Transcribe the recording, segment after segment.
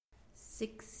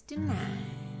69,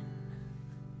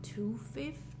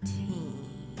 215,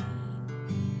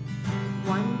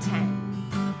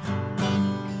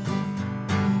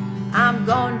 110. I'm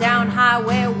going down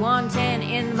Highway 110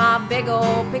 in my big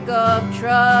old pickup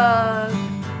truck.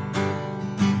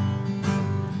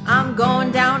 I'm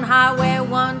going down Highway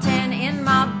 110 in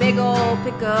my big old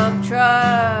pickup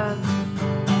truck.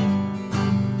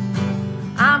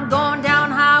 I'm going down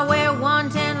Highway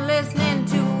 110 listening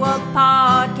to a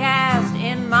podcast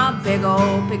in my big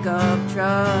old pickup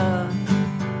truck.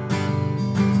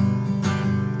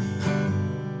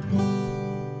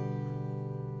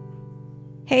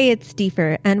 Hey, it's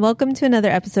Steefer, and welcome to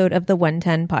another episode of the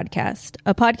 110 podcast,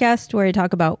 a podcast where I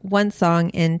talk about one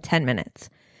song in 10 minutes.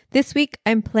 This week,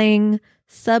 I'm playing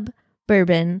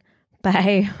Bourbon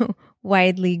by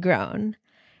Widely Grown.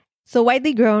 So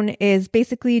Widely Grown is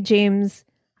basically James,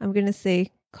 I'm going to say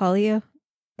Collier.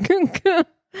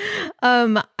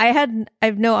 I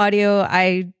have no audio.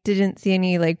 I didn't see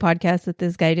any podcasts that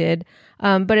this guy did.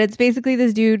 But it's basically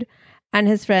this dude and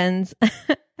his friends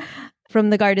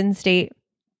from the Garden State.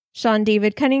 Sean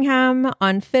David Cunningham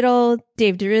on fiddle,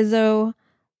 Dave DeRizzo,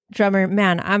 drummer.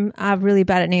 Man, I'm really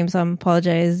bad at names, so I'm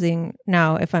apologizing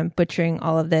now if I'm butchering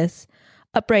all of this.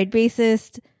 Upright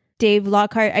bassist, Dave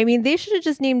Lockhart. I mean, they should have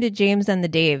just named it James and the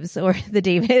Daves or the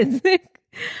Davids.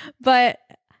 But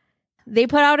they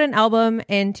put out an album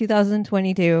in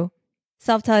 2022,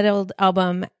 self-titled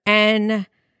album, and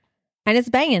it's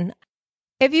banging.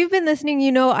 If you've been listening,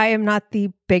 you know I am not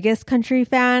the biggest country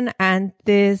fan, and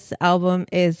this album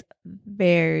is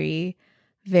very,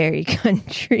 very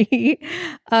country.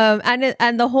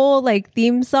 And the whole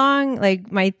theme song,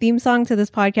 my theme song to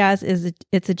this podcast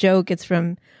it's a joke. It's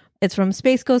from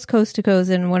Space Coast to Coast,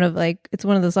 and it's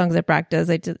one of the songs I practice.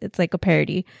 It's like a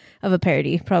parody of a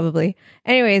parody, probably.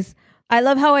 Anyways, I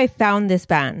love how I found this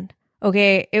band.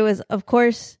 Okay, it was of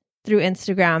course through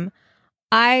Instagram.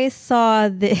 I saw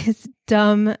this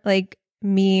dumb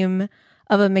meme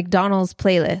of a McDonald's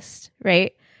playlist,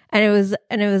 right? And it was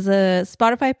a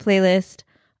Spotify playlist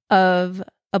of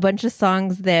a bunch of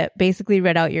songs that basically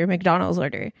read out your McDonald's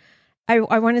order. I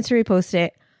wanted to repost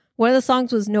it. One of the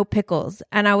songs was No Pickles,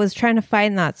 and I was trying to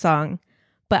find that song,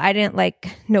 but I didn't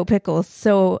like No Pickles.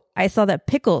 So I saw that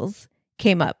Pickles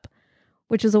came up,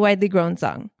 which was a Widely Grown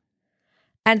song.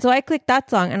 And so I clicked that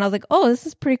song and I was like, oh, this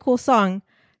is a pretty cool song.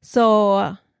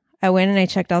 So I went and I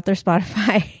checked out their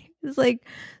Spotify. It's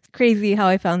crazy how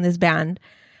I found this band.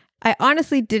 I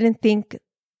honestly didn't think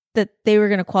that they were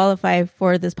going to qualify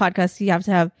for this podcast. You have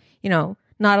to have,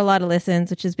 not a lot of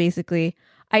listens, which is basically,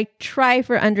 I try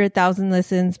for under 1,000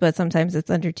 listens, but sometimes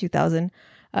it's under 2,000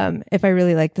 if I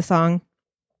really like the song.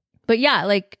 But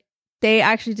yeah, they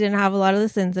actually didn't have a lot of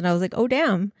listens, and I was like, oh,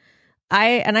 damn.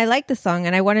 I liked the song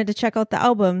and I wanted to check out the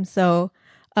album. So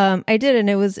I did, and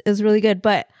it was really good.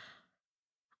 But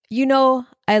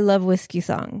I love whiskey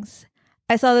songs.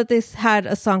 I saw that this had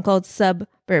a song called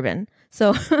Bourbon.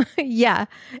 So yeah,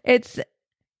 it's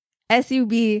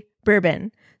SUB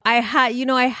Bourbon. I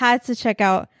had to check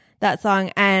out that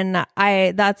song, and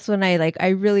that's when I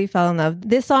really fell in love.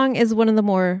 This song is one of the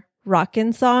more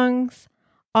rockin' songs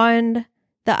on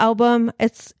the album.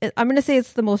 I'm going to say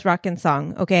it's the most rockin'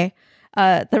 song. Okay.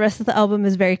 The rest of the album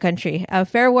is very country.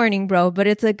 Fair warning, bro, but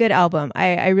it's a good album.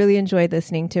 I really enjoyed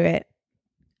listening to it.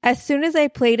 As soon as I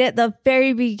played it, the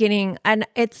very beginning, and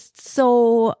it's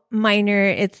so minor,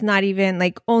 it's not even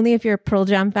only if you're a Pearl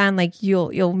Jam fan,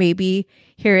 you'll maybe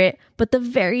hear it. But the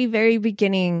very, very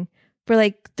beginning,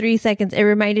 for 3 seconds, it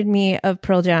reminded me of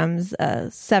Pearl Jam's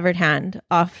Severed Hand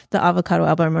off the Avocado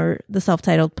album, or the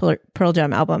self-titled Pearl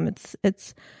Jam album.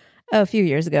 It's a few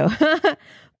years ago.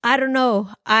 I don't know.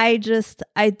 I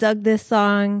dug this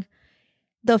song.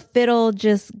 The fiddle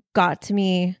just got to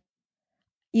me.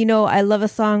 I love a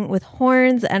song with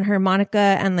horns and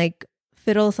harmonica and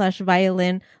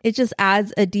fiddle/violin. It just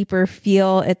adds a deeper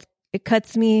feel. It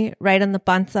cuts me right on the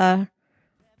panza,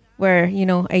 where,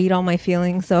 I eat all my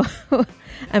feelings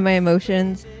and my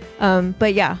emotions.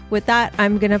 But yeah, with that,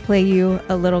 I'm going to play you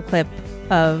a little clip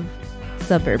of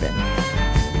Suburban.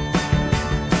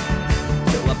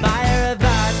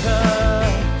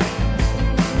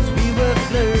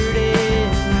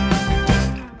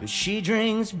 She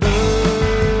drinks bourbon.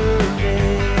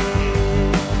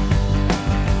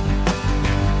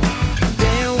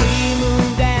 Then we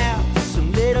moved out to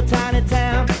some little tiny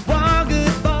town. One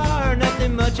good bar,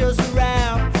 nothing much else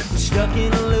around. We're stuck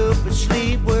in a loop of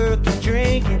sleep, work, and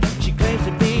drinking. She claims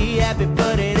to be happy,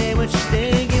 but it ain't what she's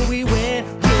thinking. We went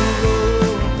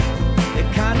rural,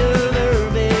 that kind of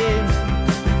urban.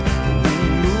 We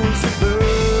moved suburban.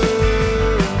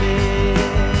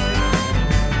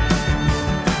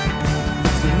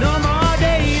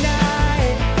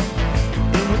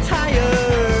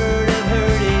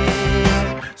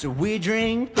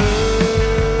 drink bourbon.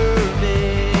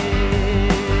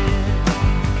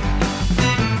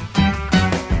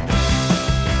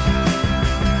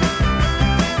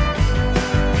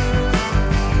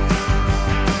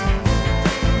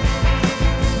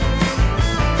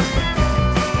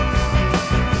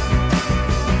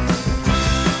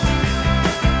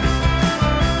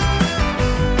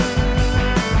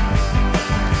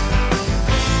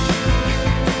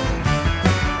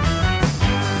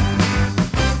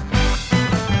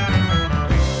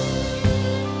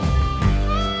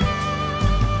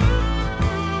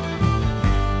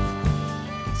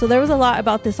 So there was a lot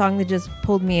about this song that just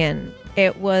pulled me in.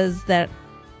 It was that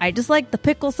I just liked the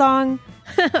pickle song.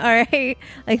 All right.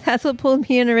 Like that's what pulled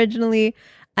me in originally.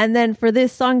 And then for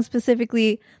this song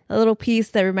specifically, a little piece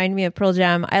that reminded me of Pearl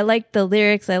Jam. I liked the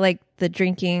lyrics. I liked the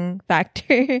drinking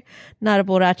factor. Not a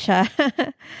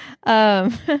borracha.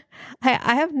 I'll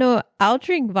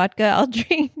drink vodka. I'll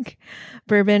drink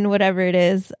bourbon, whatever it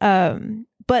is.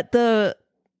 But the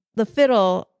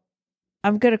fiddle,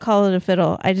 I'm going to call it a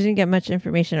fiddle. I didn't get much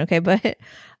information. Okay. But,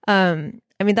 I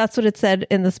mean, that's what it said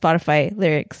in the Spotify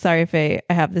lyrics. Sorry if I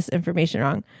have this information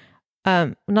wrong.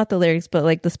 Not the lyrics, but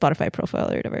like the Spotify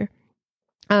profile or whatever.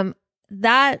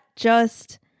 That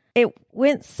just, it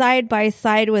went side by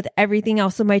side with everything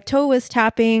else. So my toe was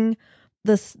tapping,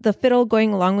 the fiddle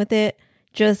going along with it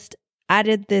just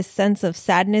added this sense of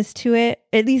sadness to it,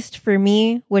 at least for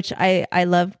me, which I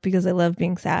loved because I love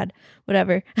being sad,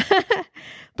 whatever.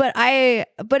 But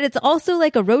it's also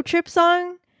like a road trip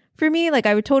song for me. Like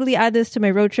I would totally add this to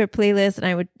my road trip playlist,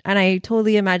 and I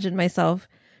totally imagined myself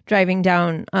driving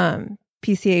down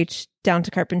PCH down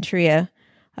to Carpinteria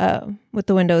with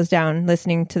the windows down,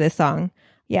 listening to this song.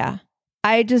 Yeah,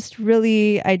 I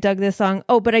dug this song.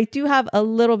 Oh, but I do have a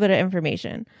little bit of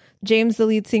information. James, the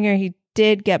lead singer, he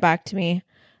did get back to me.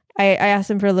 I asked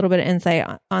him for a little bit of insight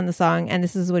on the song, and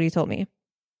this is what he told me.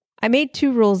 I made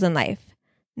 2 rules in life.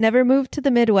 Never move to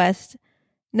the Midwest.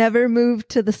 Never move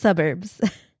to the suburbs.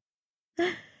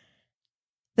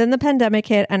 Then the pandemic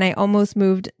hit and I almost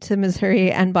moved to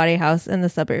Missouri and bought a house in the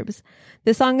suburbs.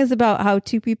 This song is about how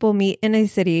 2 people meet in a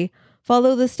city,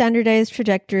 follow the standardized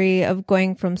trajectory of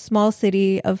going from small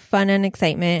city of fun and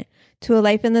excitement to a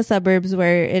life in the suburbs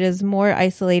where it is more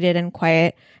isolated and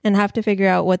quiet and have to figure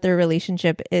out what their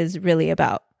relationship is really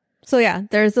about. So yeah,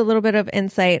 there's a little bit of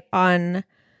insight on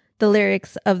the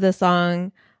lyrics of the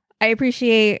song. I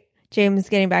appreciate James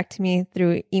getting back to me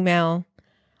through email.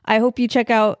 I hope you check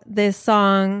out this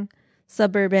song,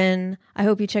 Suburban. I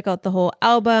hope you check out the whole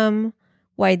album,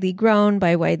 Widely Grown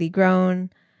by Widely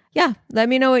Grown. Yeah, let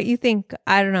me know what you think.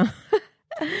 I don't know.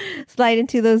 Slide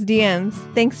into those DMs.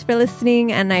 Thanks for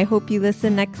listening, and I hope you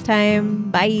listen next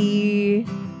time. Bye.